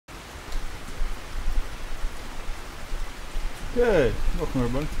Okay, welcome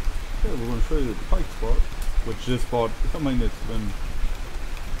everybody. Okay, we're going to show you the pike spot, which this spot, I mean, it's been,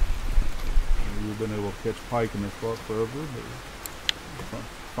 we've been able to catch pike in this spot forever, but I'm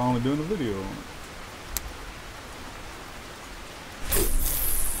finally doing a video on it.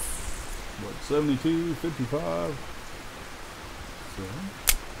 What, 72, 55?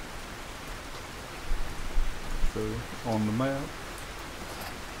 So, on the map,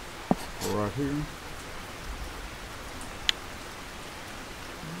 right here.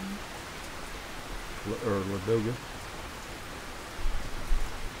 Or Ladoga.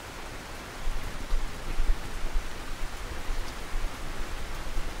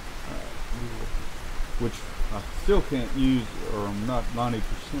 Which I still can't use, or I'm not 90%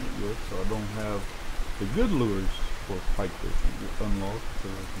 yet, so I don't have the good lures for pike fishing unlocked, so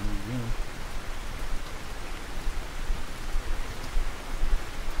I can use them.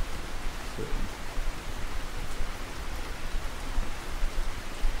 So.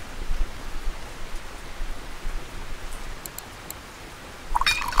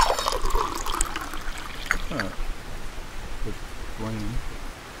 Alright, let's land.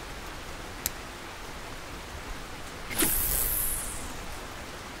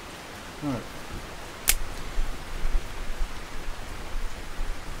 Alright.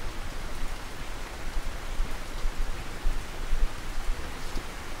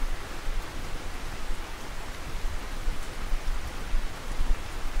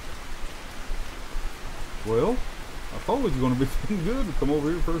 Well, I thought it was going to be something good to come over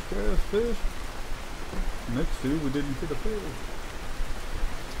here first cast fish. Next two, we didn't get a fish.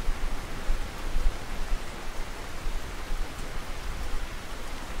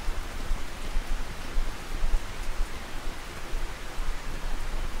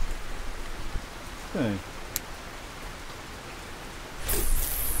 Okay.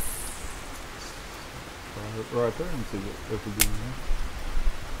 Try it right there and see if we get in there.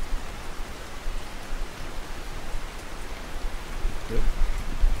 Yep.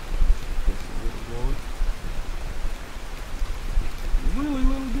 Just a little boy. Really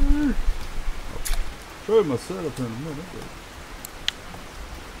little gear. I'll show you my setup in a minute.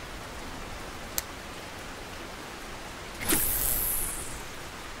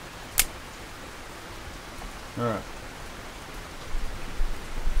 Alright.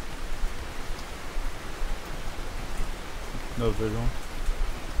 No fish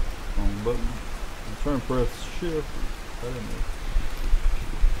on button. I'm trying to press shift. I didn't know.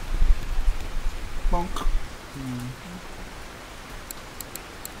 Bonk.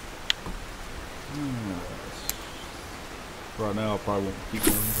 Right now I probably won't keep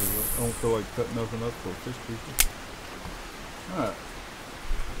going because I don't feel like cutting nothing up for fish pieces. Alright.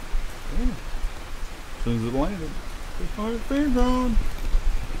 Yeah. As soon as it landed, just started fish on.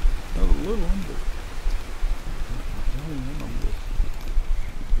 Not a little one, but I'm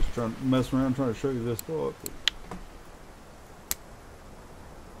just trying to mess around, trying to show you this spot.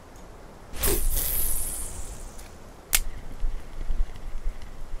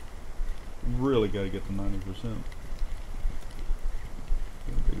 Really got to get to 90%.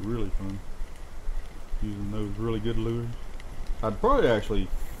 It'd be really fun using those really good lures. I'd probably actually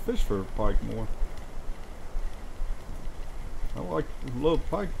fish for pike more. I love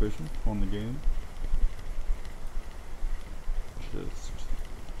pike fishing on the game.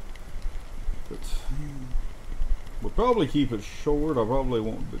 We'll probably keep it short. I probably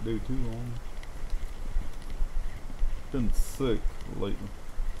won't do too long. Been sick lately.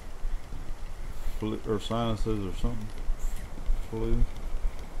 Or sinuses or something. Flu.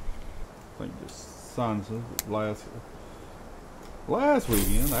 I think just sinuses. Last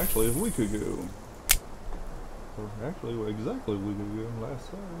weekend, actually, a week ago. Or actually, exactly a week ago, last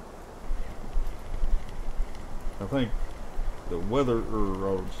Saturday. I think the weather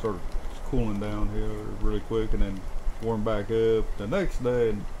started cooling down here really quick and then warmed back up the next day,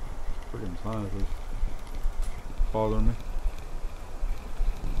 and freaking sinuses bothering me.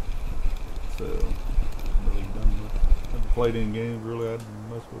 So, really done with. Haven't played any games really. I didn't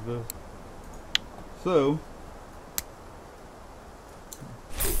mess with this. So,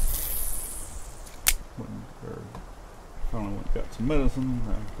 finally went and got some medicine.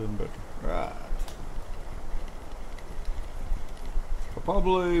 I'm feeling better. Right. I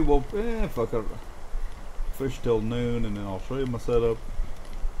probably will, if I could fish till noon, and then I'll show you my setup.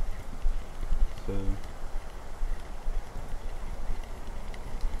 So.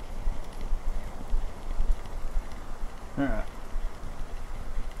 Alright.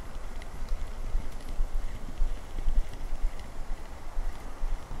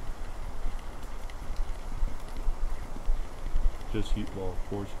 Just use, well, of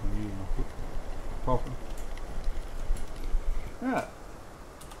course, I'm using my popper. Yeah.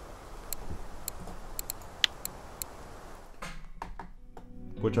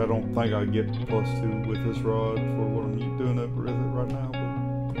 Which I don't think I get +2 with this rod for what I'm doing it with it right now, but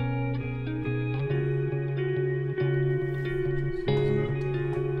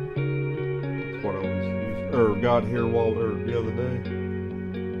that's what I was using, or got here the other day.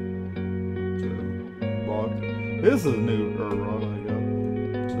 So, bought. This is a new rod I got.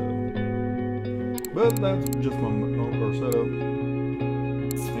 So, but that's just my setup.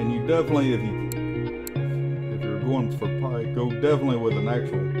 And you definitely, if you're going for pike, go definitely with an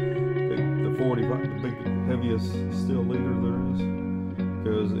actual the 45, the big heaviest steel leader there is,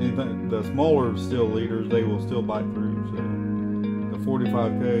 because anything the smaller steel leaders, they will still bite through. So the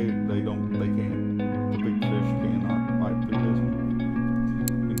 45K, they can't. The big fish cannot bite through this one.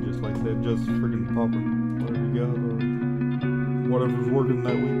 And just like I said, just freaking pop it, whatever you got or whatever's working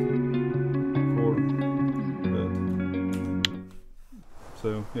that week for that. So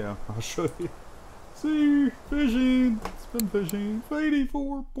yeah, I'll show you. See, fishing. It's been fishing.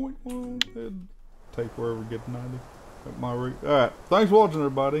 84.1. And take wherever get 90 at my rate. Alright, thanks for watching,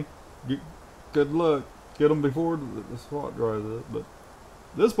 everybody. Good luck. Get them before the spot dries up. But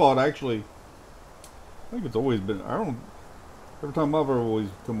this spot actually, I think it's always been, every time I've ever always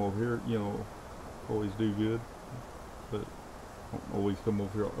come over here, you know, always do good. But I don't always come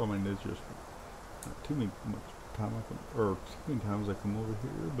over here. I mean, it's just not too much time too many times I come over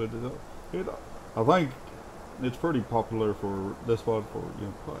here. But I think it's pretty popular for this spot for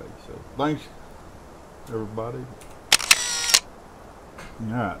pike. So thanks, everybody. All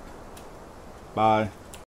right, bye.